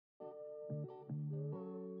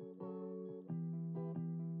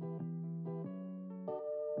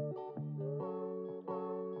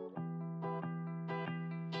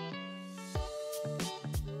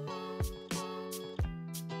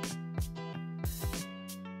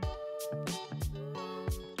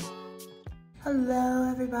Hello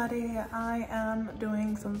everybody, I am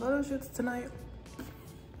doing some photo shoots tonight.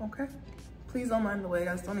 Okay, please don't mind the wig,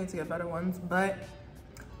 I still need to get better ones, but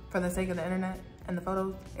for the sake of the internet and the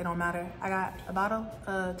photos, it don't matter. I got a bottle,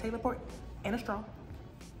 a Taylor port, and a straw.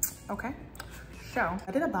 Okay, so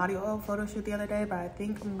I did a body oil photo shoot the other day, but I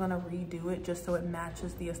think I'm gonna redo it just so it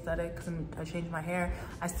matches the aesthetic because I changed my hair.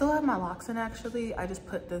 I still have my locks in actually. I just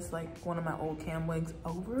put this like one of my old cam wigs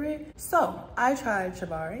over it. So I tried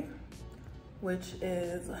shibari, which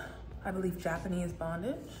is, I believe, Japanese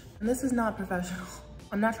bondage. And this is not professional.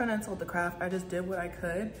 I'm not trying to insult the craft. I just did what I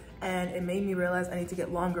could and it made me realize I need to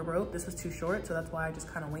get longer rope. This was too short, so that's why I just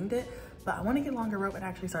kind of winged it. But I want to get longer rope and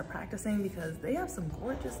actually start practicing because they have some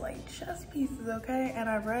gorgeous like chest pieces, okay? And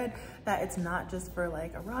I've read that it's not just for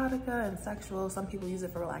like erotica and sexual. Some people use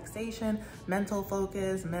it for relaxation, mental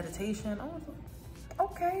focus, meditation.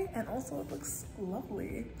 Okay, and also it looks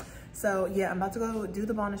lovely. So yeah, I'm about to go do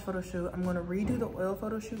the bondage photo shoot. I'm gonna redo the oil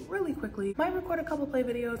photo shoot really quickly. Might record a couple play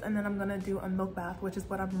videos and then I'm gonna do a milk bath, which is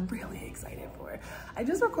what I'm really excited for. I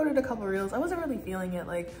just recorded a couple reels. I wasn't really feeling it.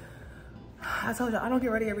 Like I told you, I don't get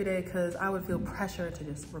ready every day because I would feel pressure to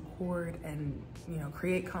just record and, you know,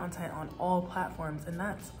 create content on all platforms. And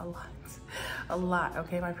that's a lot,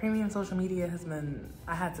 okay? My premium social media has been,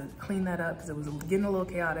 I had to clean that up because it was getting a little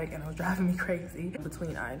chaotic and it was driving me crazy.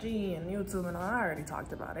 Between IG and YouTube and all, I already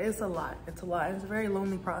talked about it. It's a lot, it's a lot. It's a very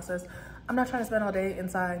lonely process. I'm not trying to spend all day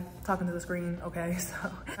inside talking to the screen, okay? So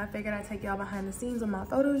I figured I'd take y'all behind the scenes on my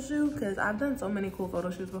photo shoot because I've done so many cool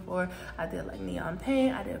photo shoots before. I did like neon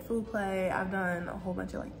paint, I did food play, I've done a whole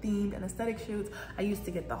bunch of like themed and aesthetic shoots. I used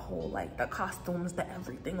to get the whole like the costumes, the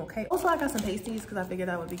everything, okay? Also, I got some pasties because I figured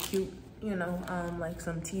that would be cute, you know, like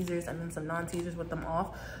some teasers and then some non-teasers with them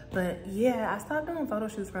off. But yeah, I stopped doing photo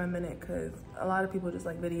shoots for a minute because a lot of people just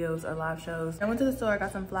like videos or live shows. I went to the store, I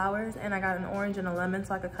got some flowers and I got an orange and a lemon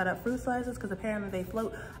so I could cut up fruit slices because apparently they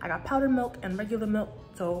float. I got powdered milk and regular milk,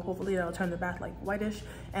 so hopefully that'll turn the bath like whitish.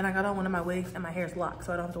 And I got on one of my wigs and my hair's locked,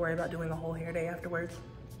 so I don't have to worry about doing a whole hair day afterwards.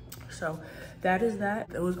 So that is that.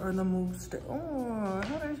 Those are the moves. Oh,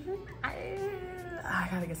 I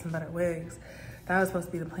gotta get some better wigs. That was supposed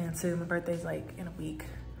to be the plan too. My birthday's like in a week.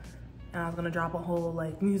 And I was gonna drop a whole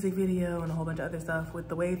like music video and a whole bunch of other stuff with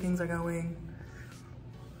the way things are going.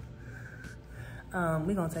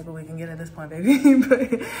 We gonna take what we can get at this point, baby.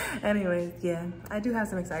 But anyways, yeah, I do have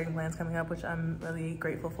some exciting plans coming up, which I'm really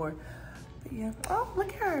grateful for. But yeah, oh, look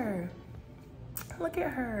at her. Look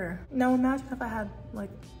at her. Now imagine if I had like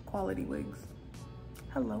quality wigs.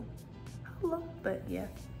 Hello, hello. But yeah,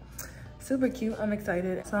 super cute, I'm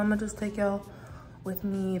excited. So I'm gonna just take y'all with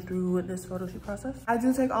me through this photo shoot process. I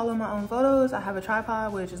do take all of my own photos. I have a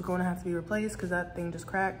tripod, which is going to have to be replaced because that thing just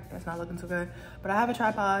cracked. It's not looking so good. But I have a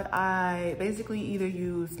tripod. I basically either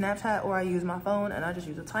use Snapchat or I use my phone and I just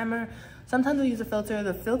use a timer. Sometimes I use a filter.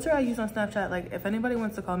 The filter I use on Snapchat, like if anybody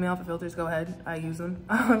wants to call me off of filters, go ahead, I use them.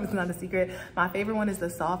 It's not a secret. My favorite one is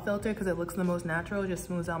the soft filter because it looks the most natural. It just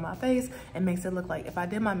smooths out my face and makes it look like if I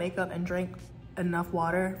did my makeup and drank enough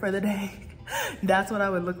water for the day, that's what I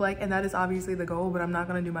would look like. And that is obviously the goal, but I'm not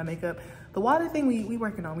gonna do my makeup. The water thing we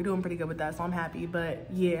working on, we doing pretty good with that, so I'm happy. But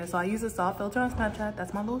yeah, so I use a soft filter on Snapchat.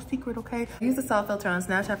 That's my little secret, okay? I use a soft filter on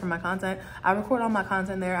Snapchat for my content. I record all my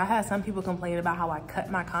content there. I had some people complain about how I cut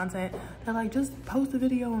my content. They're like, just post a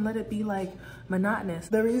video and let it be like monotonous.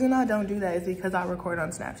 The reason I don't do that is because I record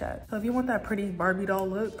on Snapchat. So if you want that pretty Barbie doll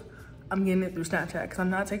look, I'm getting it through Snapchat because I'm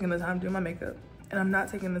not taking the time to do my makeup. And I'm not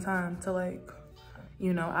taking the time to like,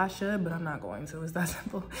 you know, I should, but I'm not going to. It's that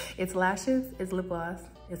simple. It's lashes, it's lip gloss,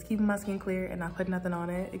 it's keeping my skin clear and not putting nothing on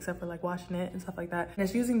it except for like washing it and stuff like that. And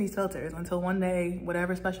it's using these filters until one day,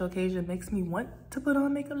 whatever special occasion makes me want to put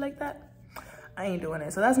on makeup like that, I ain't doing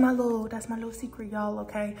it. So that's my little secret, y'all,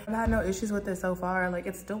 okay? I've had no issues with it so far. Like,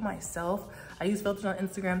 it's still myself. I use filters on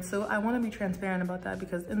Instagram, so I want to be transparent about that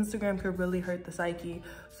because Instagram could really hurt the psyche.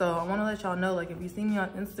 So I want to let y'all know, like, if you see me on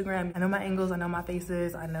Instagram, I know my angles, I know my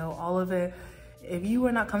faces, I know all of it. If you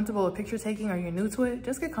are not comfortable with picture taking or you're new to it,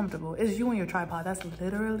 just get comfortable. It's you and your tripod. That's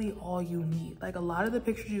literally all you need. Like a lot of the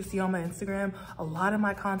pictures you see on my Instagram, a lot of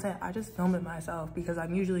my content, I just film it myself because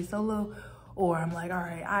I'm usually solo or I'm like, all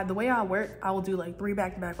right, the way I work, I will do like 3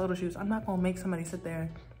 back-to-back photo shoots. I'm not gonna make somebody sit there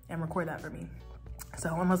and record that for me.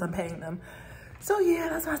 So unless I'm paying them. So yeah,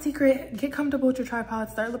 that's my secret. Get comfortable with your tripod.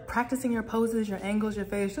 Start practicing your poses, your angles, your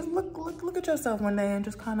face. Just look at yourself one day and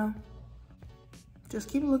just kind of, just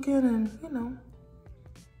keep looking and, you know,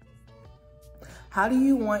 how do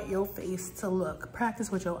you want your face to look?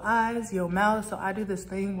 Practice with your eyes, your mouth. So I do this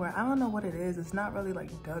thing where I don't know what it is. It's not really like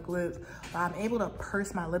duck lips, but I'm able to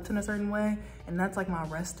purse my lips in a certain way. And that's like my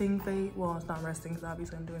resting face. Well, it's not resting because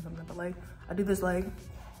obviously I'm doing something, but like I do this like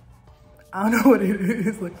I don't know what it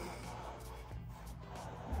is. Like,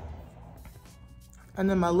 and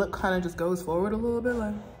then my lip kind of just goes forward a little bit,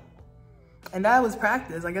 like, and that was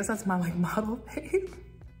practice. I guess that's my like model face.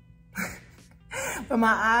 But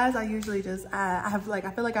my eyes, I usually just, I have like,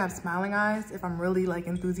 I feel like I have smiling eyes if I'm really like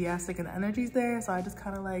enthusiastic and the energy's there. So I just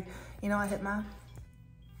kind of like, you know, I hit my,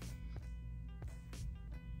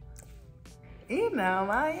 you know,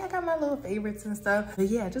 I got my little favorites and stuff. But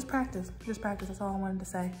yeah, just practice, that's all I wanted to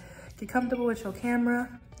say. Get comfortable with your camera.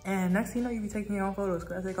 And next thing you know, you be taking your own photos,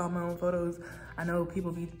 because I take all my own photos. I know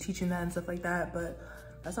people be teaching that and stuff like that, but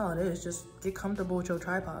that's all it is. Just get comfortable with your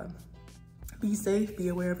tripod. Be safe, be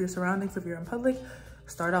aware of your surroundings if you're in public.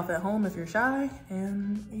 Start off at home if you're shy,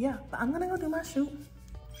 and yeah, but I'm gonna go do my shoot.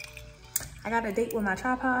 I got a date with my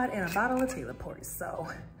tripod and a bottle of Taylor Port, so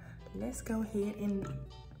let's go ahead and,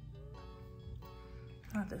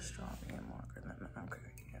 not the straw and marker, no, okay,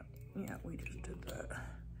 yeah, we just did that.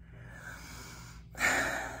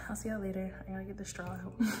 I'll see y'all later. I gotta get the straw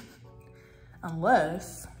out.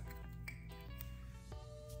 Unless,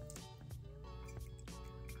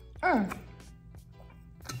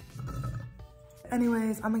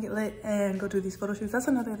 anyways, I'm gonna get lit and go do these photo shoots. That's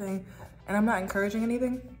another thing, and I'm not encouraging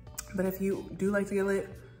anything, but if you do like to get lit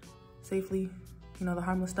safely, you know, the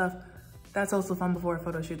harmless stuff, that's also fun before a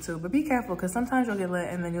photo shoot too. But be careful, because sometimes you'll get lit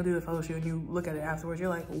and then you'll do the photo shoot and you look at it afterwards, you're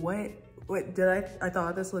like, what did I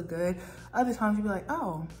thought this looked good. Other times you'll be like,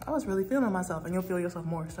 oh, I was really feeling myself, and you'll feel yourself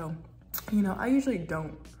more. So, you know, I usually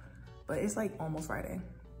don't, but it's like almost Friday,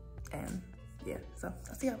 and yeah, so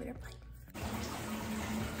I'll see y'all later. Bye.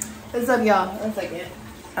 What's up, y'all? 1 second.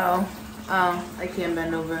 Oh, I can't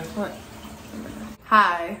bend over. What?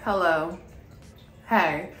 Hi, hello.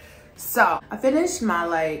 Hey. So, I finished my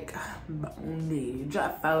like bondage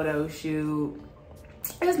photo shoot.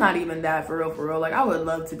 It's not even that for real. Like, I would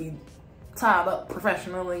love to be tied up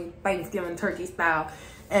professionally, Thanksgiving turkey style,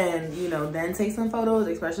 and you know, then take some photos,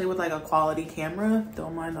 especially with like a quality camera.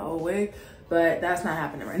 Don't mind the old wig. But that's not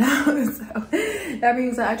happening right now. So that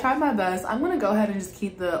being said, I tried my best. I'm gonna go ahead and just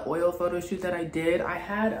keep the oil photo shoot that I did. I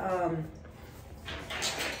had,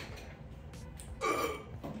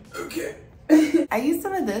 okay. I used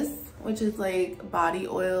some of this, which is like body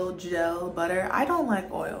oil, gel, butter. I don't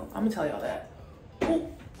like oil. I'm gonna tell y'all that.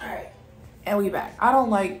 Ooh, all right, and we back. I don't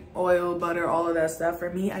like oil, butter, all of that stuff. For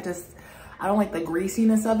me, I don't like the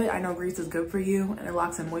greasiness of it. I know grease is good for you and it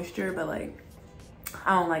locks in moisture, but like,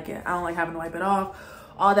 I don't like it. I don't like having to wipe it off,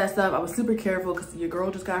 all that stuff. I was super careful because your girl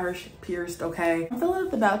just got her pierced, okay? I'm filling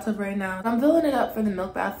up the bathtub right now. I'm filling it up for the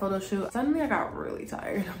milk bath photo shoot. Suddenly I got really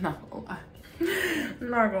tired. I'm not gonna lie. I'm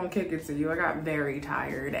not gonna kick it to you. I got very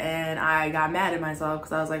tired and I got mad at myself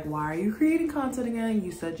because I was like, why are you creating content again?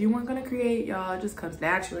 You said you weren't gonna create, y'all. It just comes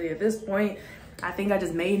naturally at this point. I think I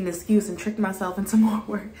just made an excuse and tricked myself into more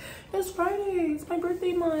work. It's Friday, it's my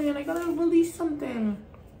birthday month. I gotta release something.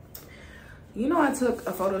 You know, I took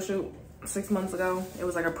a photo shoot 6 months ago. It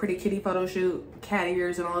was like a pretty kitty photo shoot, cat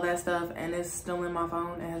ears and all that stuff, and it's still in my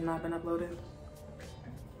phone. It has not been uploaded.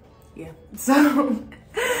 Yeah, so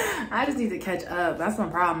I just need to catch up. That's my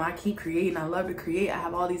problem. I keep creating. I love to create. I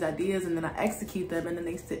have all these ideas and then I execute them and then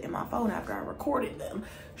they sit in my phone after I recorded them.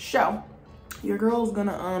 So your girl's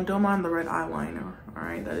gonna, don't mind the red eyeliner. All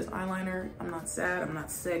right, that is eyeliner. I'm not sad, I'm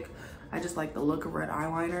not sick. I just like the look of red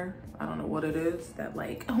eyeliner. I don't know what it is, that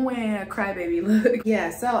like, wah, crybaby look. Yeah,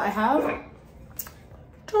 so I have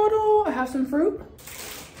some fruit.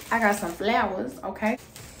 I got some flowers, okay?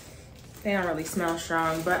 They don't really smell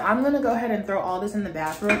strong, but I'm gonna go ahead and throw all this in the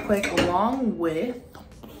bath real quick along with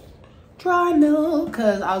dry milk,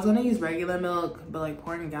 because I was gonna use regular milk, but like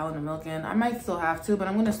pouring a gallon of milk in, I might still have to, but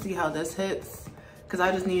I'm gonna see how this hits because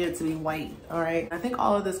I just need it to be white, all right? I think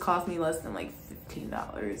all of this cost me less than like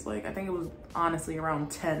 $15. Like, I think it was honestly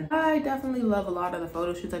around 10. I definitely love a lot of the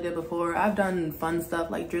photo shoots I did before. I've done fun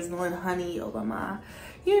stuff like drizzling honey over my,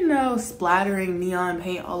 you know, splattering neon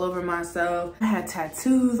paint all over myself. I had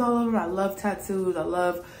tattoos all over. I love tattoos. I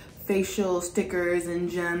love facial stickers and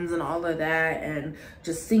gems and all of that, and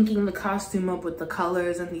just syncing the costume up with the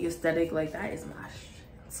colors and the aesthetic. Like, that is my shit.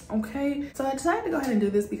 Okay, so I decided to go ahead and do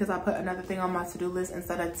this because I put another thing on my to-do list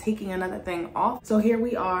instead of taking another thing off. So here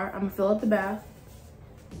we are. I'm gonna fill up the bath.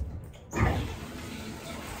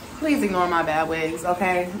 Please ignore my bad wigs,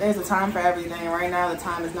 okay? There's a time for everything. Right now, the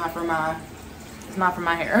time is not for my, it's not for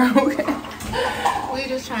my hair, okay? We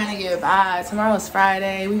just trying to get by. Tomorrow's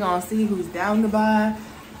Friday. We gonna see who's down to buy.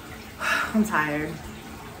 I'm tired.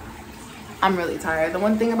 I'm really tired. The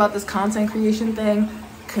one thing about this content creation thing,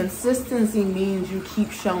 consistency means you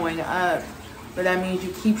keep showing up, but that means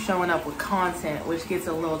you keep showing up with content, which gets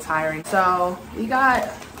a little tiring. So we got,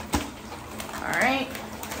 all right.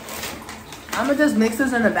 I'm gonna just mix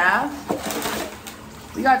this in the bath.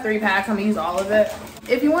 We got 3 packs, I'm gonna use all of it.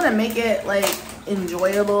 If you wanna make it like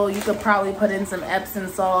enjoyable, you could probably put in some Epsom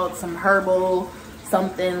salt, some herbal,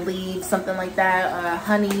 something, leaves, something like that,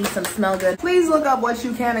 honey, some smell good. Please look up what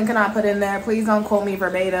you can and cannot put in there. Please don't quote me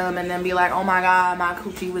verbatim and then be like, oh my God, my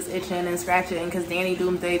coochie was itching and scratching because Danny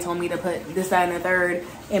Doomsday told me to put this, that, and the third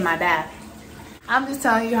in my bath. I'm just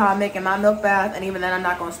telling you how I'm making my milk bath, and even then I'm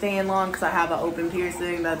not gonna stay in long because I have an open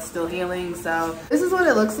piercing that's still healing. So this is what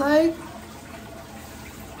it looks like.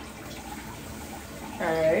 All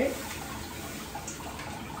right.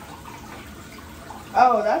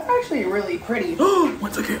 Oh, that's actually really pretty.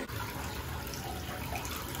 One second.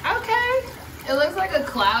 Okay. It looks like a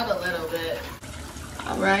cloud a little bit.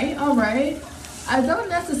 All right, all right. I don't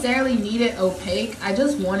necessarily need it opaque. I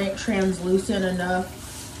just want it translucent enough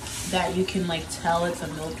that you can like tell it's a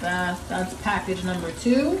milk bath. That's package number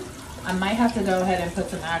 2. I might have to go ahead and put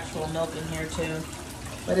some actual milk in here too.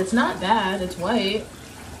 But it's not bad, it's white.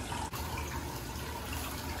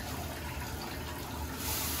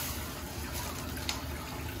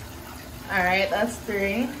 All right, that's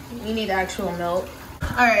 3. We need actual milk.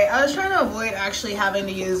 All right, I was trying to avoid actually having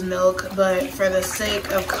to use milk, but for the sake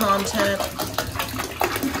of content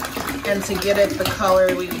and to get it the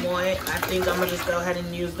color we want, I think I'm gonna just go ahead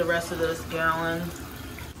and use the rest of this gallon.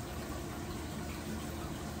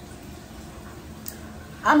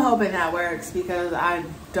 I'm hoping that works because I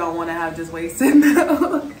don't want to have just wasted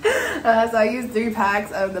milk. So I used 3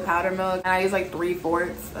 packs of the powder milk, and I used like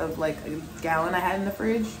 3/4 of like a gallon I had in the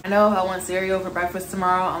fridge. I know if I want cereal for breakfast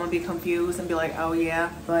tomorrow, I'm gonna be confused and be like, oh yeah,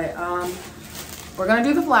 but we're gonna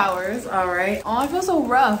do the flowers. All right. Oh, I feel so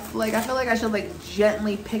rough. Like I feel like I should like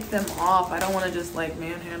gently pick them off. I don't want to just like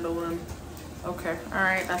manhandle them. Okay. All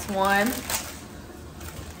right, that's 1.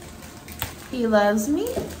 He loves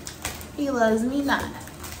me. He loves me not.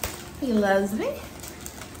 He loves me.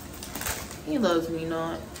 He loves me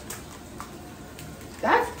not.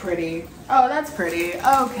 That's pretty. Oh, that's pretty.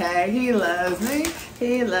 Okay, he loves me.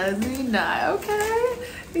 He loves me not. Okay,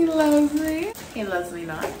 he loves me. He loves me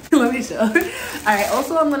not. Let me show. All right,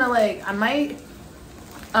 also I'm gonna like, I might,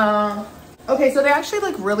 okay, so they're actually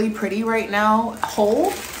like really pretty right now, whole.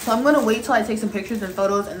 So I'm gonna wait till I take some pictures and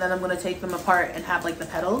photos, and then I'm gonna take them apart and have like the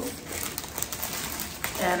petals.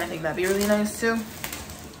 And I think that'd be really nice too.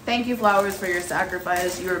 Thank you, flowers, for your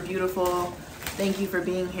sacrifice. You are beautiful. Thank you for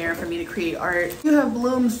being here for me to create art. You have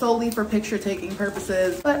bloomed solely for picture taking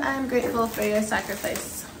purposes, but I'm grateful for your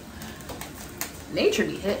sacrifice. Nature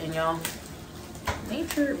be hitting, y'all.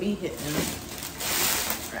 Nature be hitting.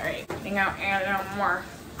 All right, I think I'll add a little more.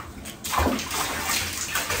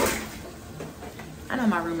 I know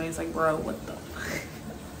my roommate's like, bro, what the?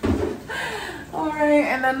 All right,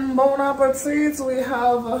 and then bon appetit. We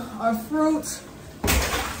have our fruit.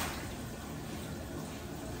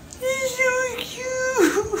 He's so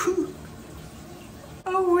cute.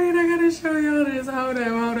 Oh wait, I gotta show y'all this. Hold up,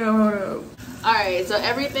 hold up, hold up. All right, so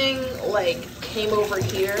everything like came over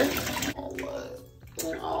here. Oh,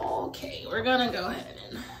 what? Okay, we're gonna go ahead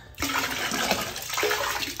and.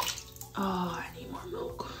 Oh, I need more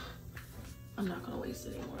milk. I'm not gonna waste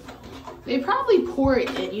any more milk. They probably pour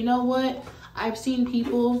it in. You know what? I've seen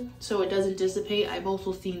people, so it doesn't dissipate. I've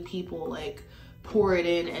also seen people like pour it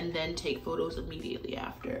in and then take photos immediately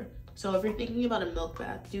after. So if you're thinking about a milk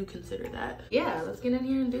bath, do consider that. Yeah, let's get in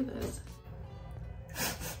here and do this.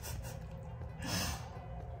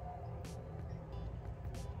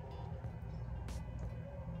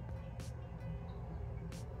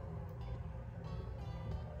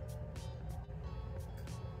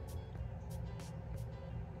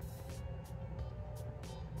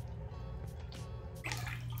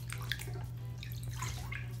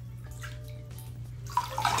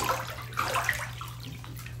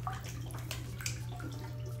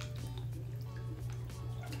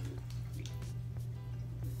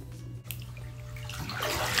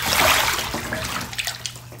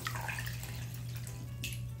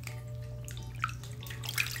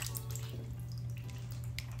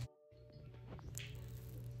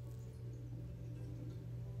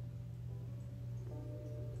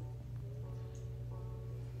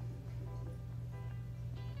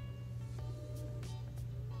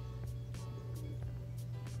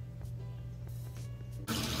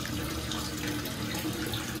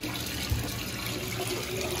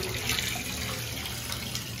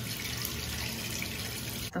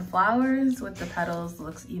 The flowers with the petals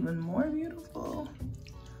looks even more beautiful.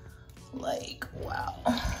 Like, wow.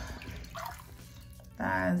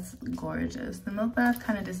 That's gorgeous. The milk bath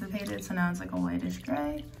kind of dissipated, so now it's like a whitish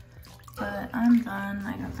gray. But I'm done.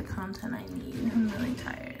 I got the content I need. I'm really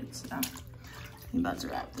tired, so I'm about to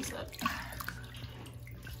wrap this up.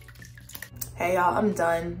 Hey y'all, I'm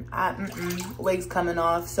done. Wig's coming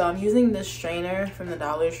off. So I'm using this strainer from the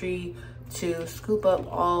Dollar Tree to scoop up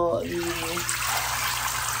all the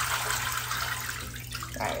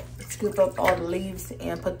leaves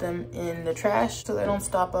and put them in the trash so they don't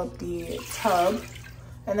stop up the tub.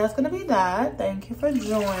 And that's gonna be that. Thank you for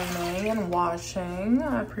joining and watching.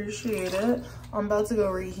 I appreciate it. I'm about to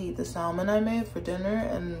go reheat the salmon I made for dinner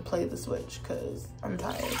and play the Switch because I'm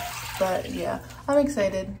tired. But yeah, I'm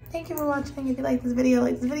excited. Thank you for watching. If you like this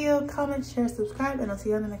video, comment, share, subscribe, and I'll see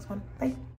you on the next one. Bye.